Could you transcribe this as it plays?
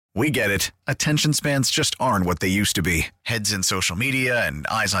We get it. Attention spans just aren't what they used to be. Heads in social media and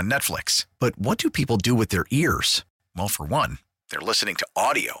eyes on Netflix. But what do people do with their ears? Well, for one, they're listening to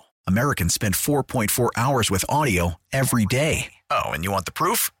audio. Americans spend 4.4 hours with audio every day. Oh, and you want the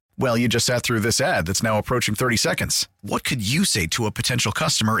proof? Well, you just sat through this ad that's now approaching 30 seconds. What could you say to a potential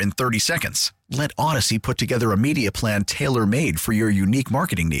customer in 30 seconds? Let Odyssey put together a media plan tailor-made for your unique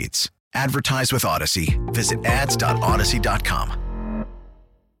marketing needs. Advertise with Odyssey. Visit ads.odyssey.com.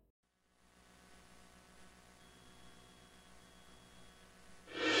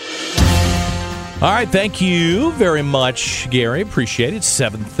 All right, thank you very much, Gary. Appreciate it. It's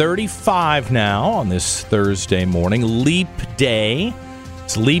 7:35 now on this Thursday morning. Leap day.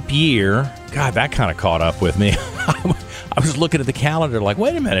 It's leap year. God, that kind of caught up with me. I was looking at the calendar like,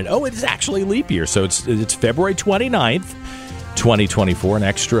 wait a minute. Oh, it's actually leap year. So it's February 29th, 2024, an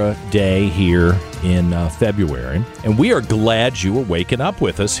extra day here in February. And we are glad you are waking up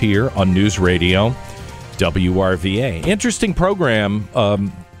with us here on News Radio WRVA. Interesting program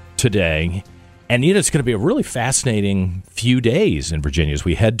today. And it's going to be a really fascinating few days in Virginia as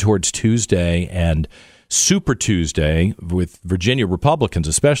we head towards Tuesday and Super Tuesday with Virginia Republicans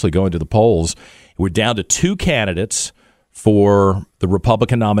especially going to the polls. We're down to two candidates for the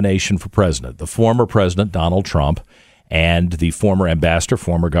Republican nomination for president, the former president, Donald Trump, and the former ambassador,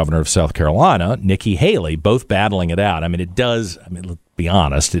 former governor of South Carolina, Nikki Haley, both battling it out. Let's be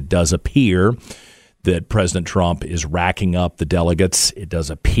honest, it does appear that President Trump is racking up the delegates. It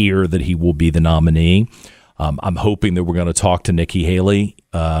does appear that he will be the nominee. I'm hoping that we're going to talk to Nikki Haley.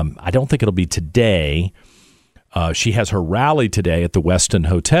 I don't think it'll be today. She has her rally today at the Westin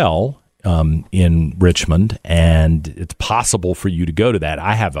Hotel in Richmond, and it's possible for you to go to that.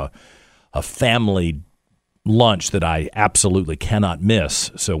 I have a family lunch that I absolutely cannot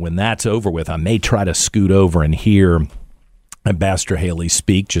miss. So when that's over with, I may try to scoot over and hear Ambassador Haley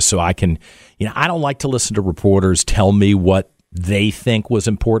speak just so I can, I don't like to listen to reporters tell me what they think was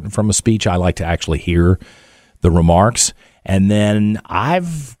important from a speech. I like to actually hear the remarks. And then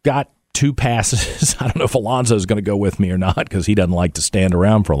I've got two passes. I don't know if Alonzo's going to go with me or not because he doesn't like to stand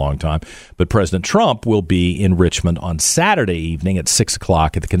around for a long time. But President Trump will be in Richmond on Saturday evening at 6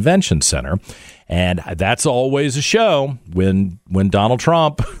 o'clock at the convention center. And that's always a show when Donald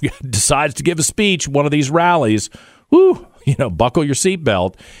Trump decides to give a speech, one of these rallies. Woo! Buckle your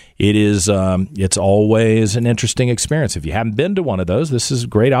seatbelt. It's always an interesting experience. If you haven't been to one of those, this is a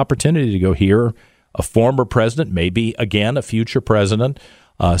great opportunity to go hear a former president, maybe again a future president,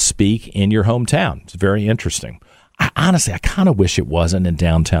 speak in your hometown. It's very interesting. I kind of wish it wasn't in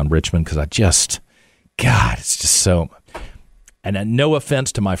downtown Richmond because it's just so. And no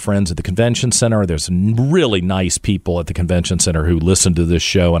offense to my friends at the convention center. There's some really nice people at the convention center who listen to this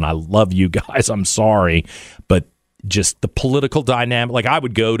show, and I love you guys. I'm sorry, but just the political dynamic. Like I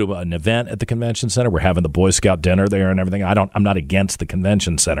would go to an event at the convention center. We're having the Boy Scout dinner there and everything. I'm not against the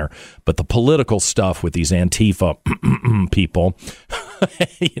convention center, but the political stuff with these Antifa people,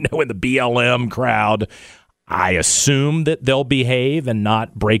 in the BLM crowd, I assume that they'll behave and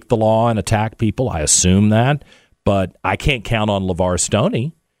not break the law and attack people. I assume that, but I can't count on LeVar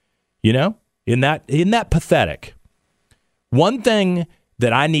Stoney, isn't that pathetic? One thing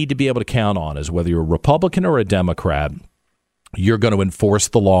that I need to be able to count on is whether you're a Republican or a Democrat, you're going to enforce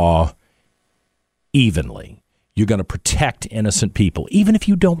the law evenly. You're going to protect innocent people, even if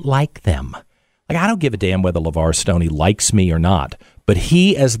you don't like them. Like, I don't give a damn whether LeVar Stoney likes me or not, but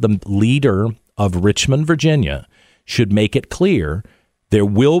he, as the leader of Richmond, Virginia, should make it clear there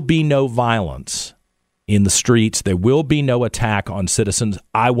will be no violence in the streets. There will be no attack on citizens.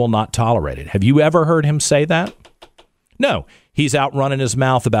 I will not tolerate it. Have you ever heard him say that? No. He's out running his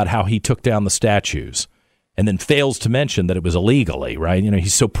mouth about how he took down the statues and then fails to mention that it was illegally, right?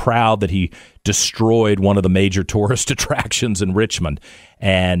 He's so proud that he destroyed one of the major tourist attractions in Richmond,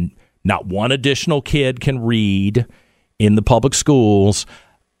 and not one additional kid can read in the public schools.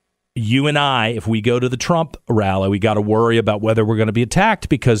 You and I, if we go to the Trump rally, we got to worry about whether we're going to be attacked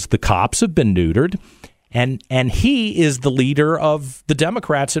because the cops have been neutered. And he is the leader of the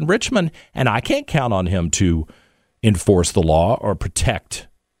Democrats in Richmond, and I can't count on him to enforce the law or protect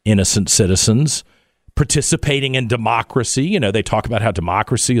innocent citizens participating in democracy. They talk about how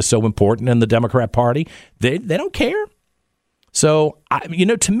democracy is so important in the Democrat Party. They don't care. So,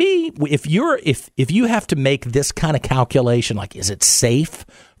 to me, if you have to make this kind of calculation, like, is it safe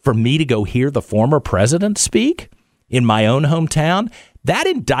for me to go hear the former president speak in my own hometown? That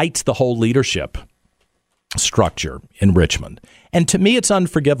indicts the whole leadership structure in Richmond. And to me, it's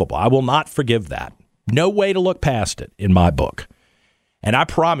unforgivable. I will not forgive that. No way to look past it in my book. And I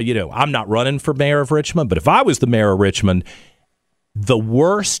promise, I'm not running for mayor of Richmond, but if I was the mayor of Richmond, the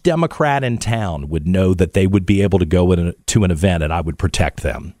worst Democrat in town would know that they would be able to go to an event and I would protect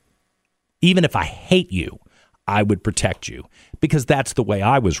them. Even if I hate you, I would protect you because that's the way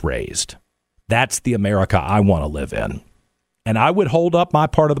I was raised. That's the America I want to live in. And I would hold up my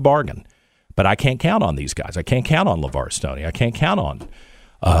part of the bargain. But I can't count on these guys. I can't count on LeVar Stoney. I can't count on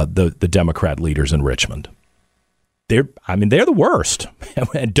the Democrat leaders in Richmond. They're the worst.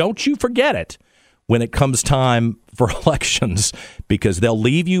 And don't you forget it when it comes time for elections, because they'll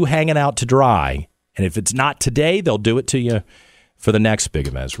leave you hanging out to dry. And if it's not today, they'll do it to you for the next big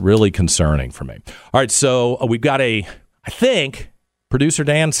event. It's really concerning for me. All right, so we've got I think, producer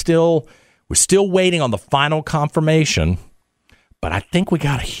Dan, we're still waiting on the final confirmation, but I think we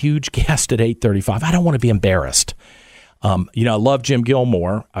got a huge guest at 8:35. I don't want to be embarrassed. I love Jim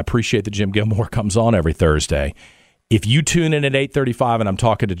Gilmore. I appreciate that Jim Gilmore comes on every Thursday. If you tune in at 8:35 and I'm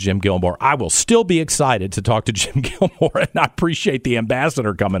talking to Jim Gilmore, I will still be excited to talk to Jim Gilmore, and I appreciate the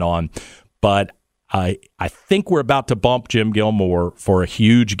ambassador coming on, but I think we're about to bump Jim Gilmore for a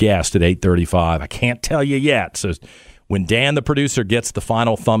huge guest at 8:35. I can't tell you yet. So when Dan, the producer, gets the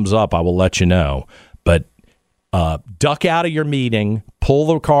final thumbs up, I will let you know. But duck out of your meeting, pull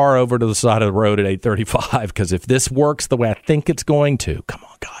the car over to the side of the road at 8:35, because if this works the way I think it's going to, come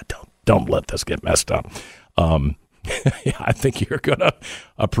on, God, don't let this get messed up. I think you're going to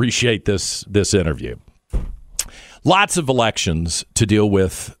appreciate this interview. Lots of elections to deal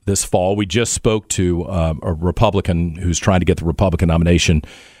with this fall. We just spoke to a Republican who's trying to get the Republican nomination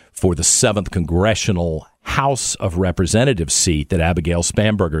for the 7th Congressional House of Representatives seat that Abigail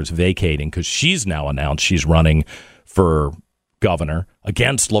Spanberger is vacating, because she's now announced she's running for governor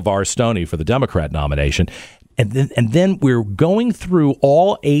against LeVar Stoney for the Democrat nomination. And then we're going through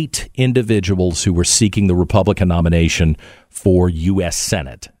all 8 individuals who were seeking the Republican nomination for U.S.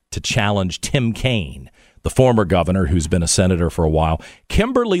 Senate to challenge Tim Kaine, the former governor who's been a senator for a while.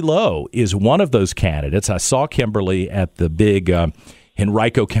 Kimberly Lowe is one of those candidates. I saw Kimberly at the big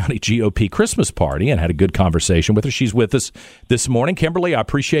Henrico County GOP Christmas party and had a good conversation with her. She's with us this morning. Kimberly, I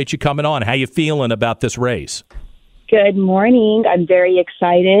appreciate you coming on. How you feeling about this race? Good morning. I'm very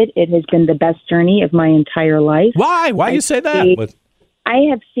excited. It has been the best journey of my entire life. Why? Why do you say that? I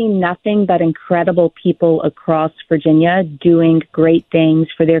have seen nothing but incredible people across Virginia doing great things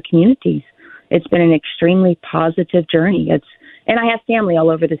for their communities. It's been an extremely positive journey. And I have family all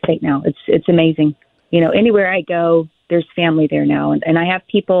over the state now. It's amazing. Anywhere I go, there's family there now. And I have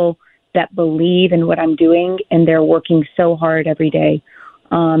people that believe in what I'm doing, and they're working so hard every day.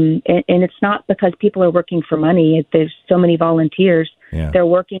 And it's not because people are working for money. There's so many volunteers. Yeah. They're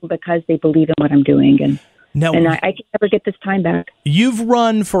working because they believe in what I'm doing. And I can never get this time back. You've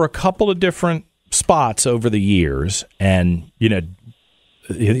run for a couple of different spots over the years, and, you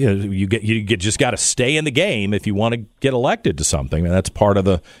just got to stay in the game if you want to get elected to something. And that's part of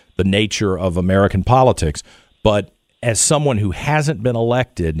the nature of American politics. But as someone who hasn't been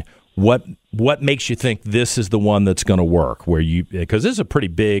elected, what makes you think this is the one that's going to work? Because this is a pretty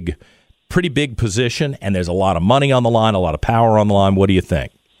big position, and there's a lot of money on the line, a lot of power on the line. What do you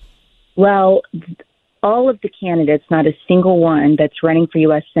think? Well, all of the candidates, not a single one that's running for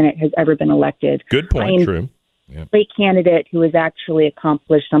U.S. Senate has ever been elected. Good point. True. Yeah. A candidate who has actually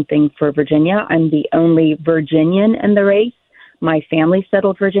accomplished something for Virginia. I'm the only Virginian in the race. My family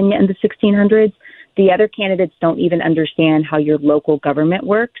settled Virginia in the 1600s. The other candidates don't even understand how your local government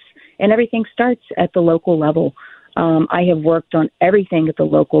works, and everything starts at the local level. I have worked on everything at the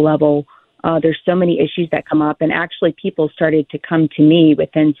local level. There's so many issues that come up, and actually people started to come to me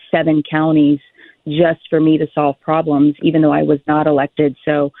within 7 counties just for me to solve problems, even though I was not elected.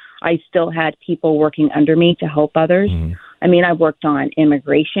 So I still had people working under me to help others. Mm-hmm. I mean, I worked on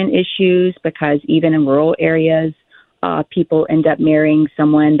immigration issues because even in rural areas, people end up marrying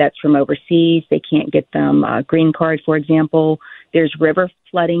someone that's from overseas. They can't get them a green card, for example. There's river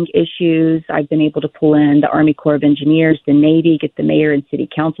flooding issues. I've been able to pull in the Army Corps of Engineers, the Navy, get the mayor and city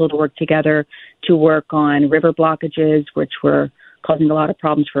council to work together to work on river blockages, which were causing a lot of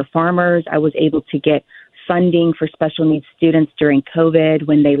problems for farmers. I was able to get funding for special needs students during COVID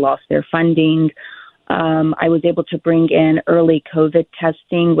when they lost their funding. I was able to bring in early COVID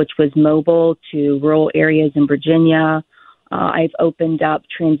testing, which was mobile to rural areas in Virginia. I've opened up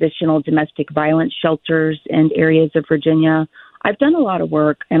transitional domestic violence shelters in areas of Virginia. I've done a lot of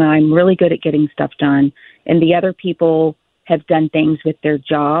work, and I'm really good at getting stuff done. And the other people have done things with their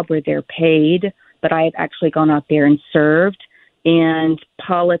job where they're paid, but I have actually gone out there and served. And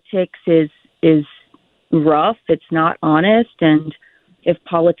politics is rough. It's not honest. And if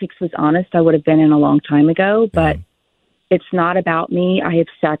politics was honest, I would have been in a long time ago. But it's not about me. I have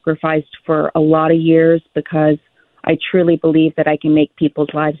sacrificed for a lot of years because I truly believe that I can make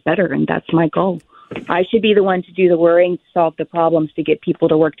people's lives better, and that's my goal. I should be the one to do the worrying, to solve the problems, to get people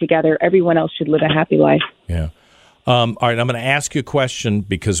to work together. Everyone else should live a happy life. Yeah. All right, I'm going to ask you a question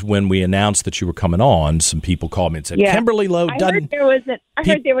because when we announced that you were coming on, some people called me and said, Kimberly Lowe doesn't... I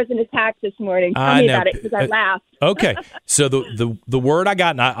heard there was an attack this morning. Tell me about it, because I laughed. Okay. So the word I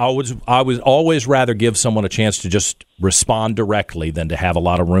got, and I would always rather give someone a chance to just respond directly than to have a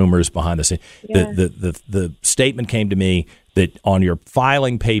lot of rumors behind the scenes. Yeah. The statement came to me that on your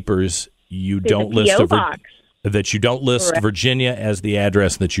filing papers, There's that you don't list Correct. Virginia as the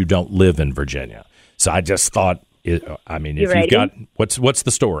address, that you don't live in Virginia. So I just thought... if ready? you've got what's the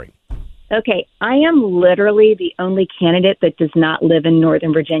story? Okay, I am literally the only candidate that does not live in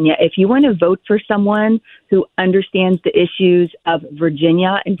Northern Virginia. If you want to vote for someone who understands the issues of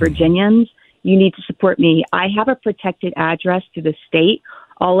Virginia and Virginians, you need to support me. I have a protected address to the state.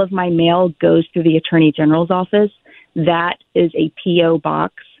 All of my mail goes through the Attorney General's office. That is a P.O.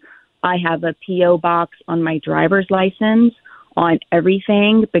 box. I have a P.O. box on my driver's license, on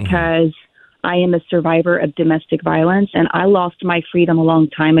everything, because I am a survivor of domestic violence, and I lost my freedom a long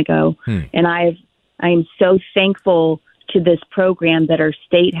time ago. And I am so thankful to this program that our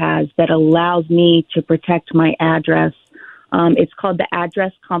state has that allows me to protect my address. It's called the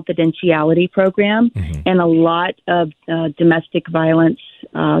Address Confidentiality Program, and a lot of domestic violence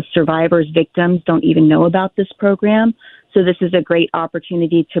survivors, victims don't even know about this program. So this is a great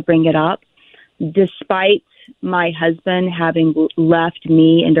opportunity to bring it up. Despite my husband having left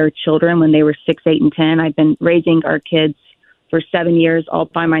me and our children when they were 6, 8, and 10. I've been raising our kids for 7 years all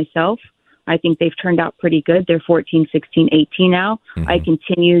by myself. I think they've turned out pretty good. They're 14, 16, 18 now. I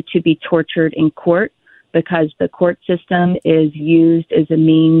continue to be tortured in court because the court system is used as a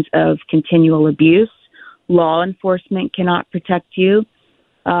means of continual abuse. Law enforcement cannot protect you.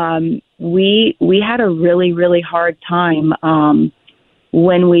 We had a really, really hard time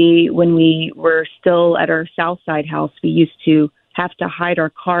when we were still at our South Side house. We used to have to hide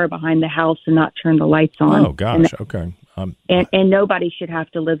our car behind the house and not turn the lights on. Oh, gosh. Okay. And nobody should have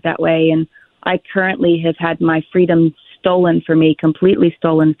to live that way. And I currently have had my freedom stolen from me, completely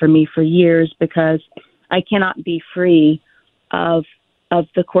stolen from me for years, because I cannot be free of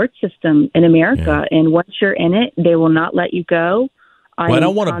the court system in America. Yeah. And once you're in it, they will not let you go. Well, I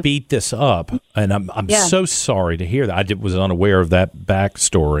don't want to beat this up, and I'm so sorry to hear that. I was unaware of that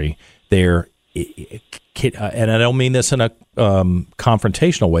backstory there. And I don't mean this in a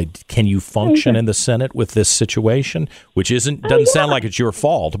confrontational way. Can you function in the Senate with this situation, which doesn't sound like it's your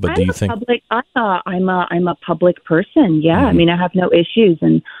fault? But do you think I'm a public person? Yeah, I mean, I have no issues,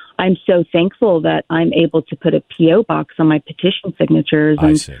 and I'm so thankful that I'm able to put a PO box on my petition signatures.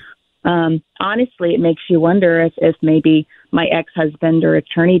 And, I see. Honestly, it makes you wonder if maybe my ex-husband or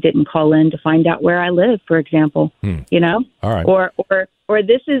attorney didn't call in to find out where I live, for example. You know, all right. Or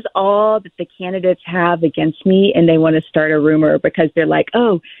this is all that the candidates have against me, and they want to start a rumor because they're like,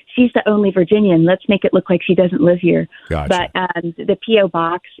 oh, she's the only Virginian. Let's make it look like she doesn't live here. Gotcha. But the P.O.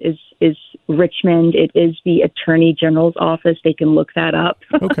 box is Richmond. It is the Attorney General's office. They can look that up.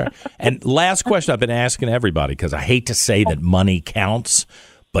 Okay. And last question I've been asking everybody, because I hate to say that money counts,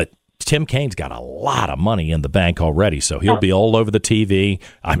 but Tim Kaine's got a lot of money in the bank already, so he'll be all over the TV.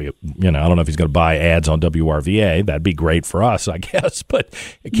 I mean, I don't know if he's going to buy ads on WRVA. That'd be great for us, I guess. But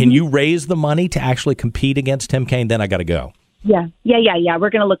can you raise the money to actually compete against Tim Kaine? Then I got to go. Yeah.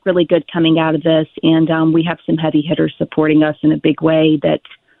 We're going to look really good coming out of this, and we have some heavy hitters supporting us in a big way that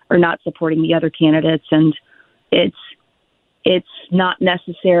are not supporting the other candidates, and it's not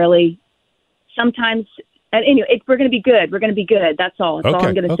necessarily sometimes. Anyway, we're going to be good. We're going to be good. That's all. That's all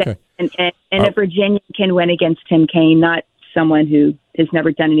I'm going to say. And a Virginian can win against Tim Kaine, not someone who has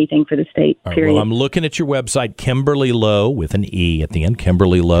never done anything for the state, period. Well, I'm looking at your website, Kimberly Lowe, with an E at the end,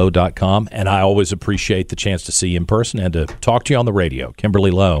 KimberlyLowe.com, and I always appreciate the chance to see you in person and to talk to you on the radio.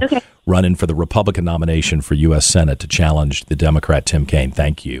 Kimberly Lowe, running for the Republican nomination for U.S. Senate to challenge the Democrat Tim Kaine.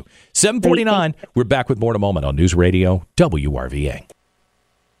 Thank you. 7:49, we're back with more in a moment on News Radio WRVA.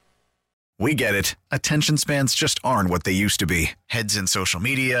 We get it. Attention spans just aren't what they used to be. Heads in social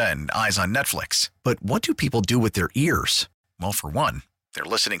media and eyes on Netflix. But what do people do with their ears? Well, for one, they're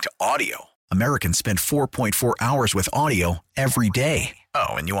listening to audio. Americans spend 4.4 hours with audio every day. Oh,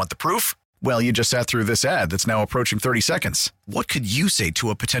 and you want the proof? Well, you just sat through this ad that's now approaching 30 seconds. What could you say to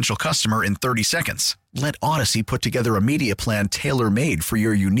a potential customer in 30 seconds? Let Odyssey put together a media plan tailor-made for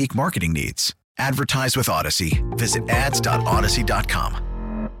your unique marketing needs. Advertise with Odyssey. Visit ads.odyssey.com.